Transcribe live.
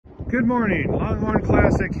Good morning, Longhorn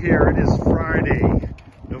Classic here. It is Friday,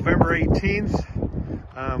 November 18th.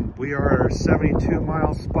 We are at our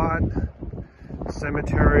 72-mile spot,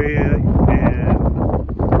 cemetery in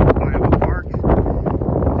Iowa Park.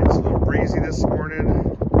 It's a little breezy this morning.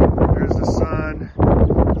 There's the sun,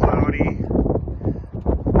 cloudy.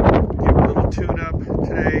 Give a little tune-up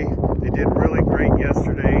today. They did really great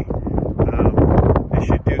yesterday. They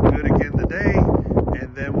should do good again today,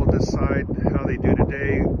 and then we'll decide how they do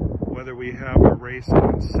today, whether we have a race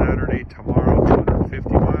on Saturday, tomorrow, 250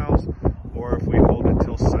 miles, or if we hold it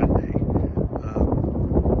till Sunday.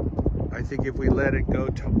 I think if we let it go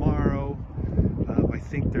tomorrow, I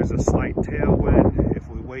think there's a slight tailwind. If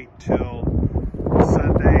we wait till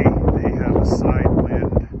Sunday, they have a side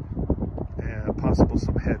wind and possible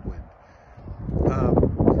some headwind.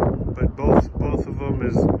 But both of them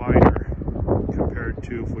is minor compared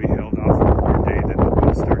to if we held off one more day, then the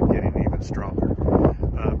winds start getting even stronger.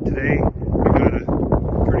 Today we got a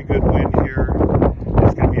pretty good wind here.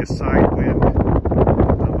 It's going to be a side wind. I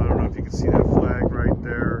don't know if you can see that flag right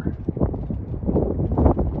there,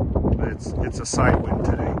 but it's a side wind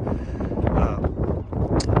today.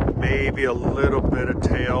 Maybe a little bit of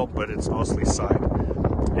tail, but it's mostly side.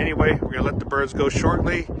 Anyway, we're going to let the birds go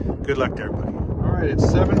shortly. Good luck to everybody. All right, it's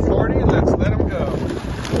 7:40. Let's let them go.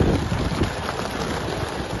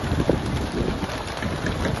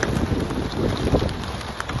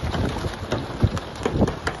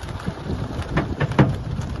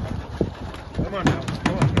 Come on now,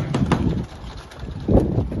 come on guys.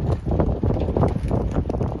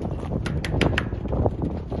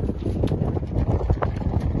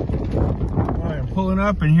 Alright, I'm pulling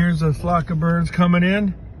up and here's a flock of birds coming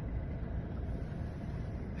in.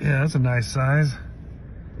 Yeah, that's a nice size.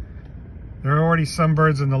 There are already some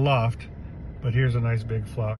birds in the loft, but here's a nice big flock.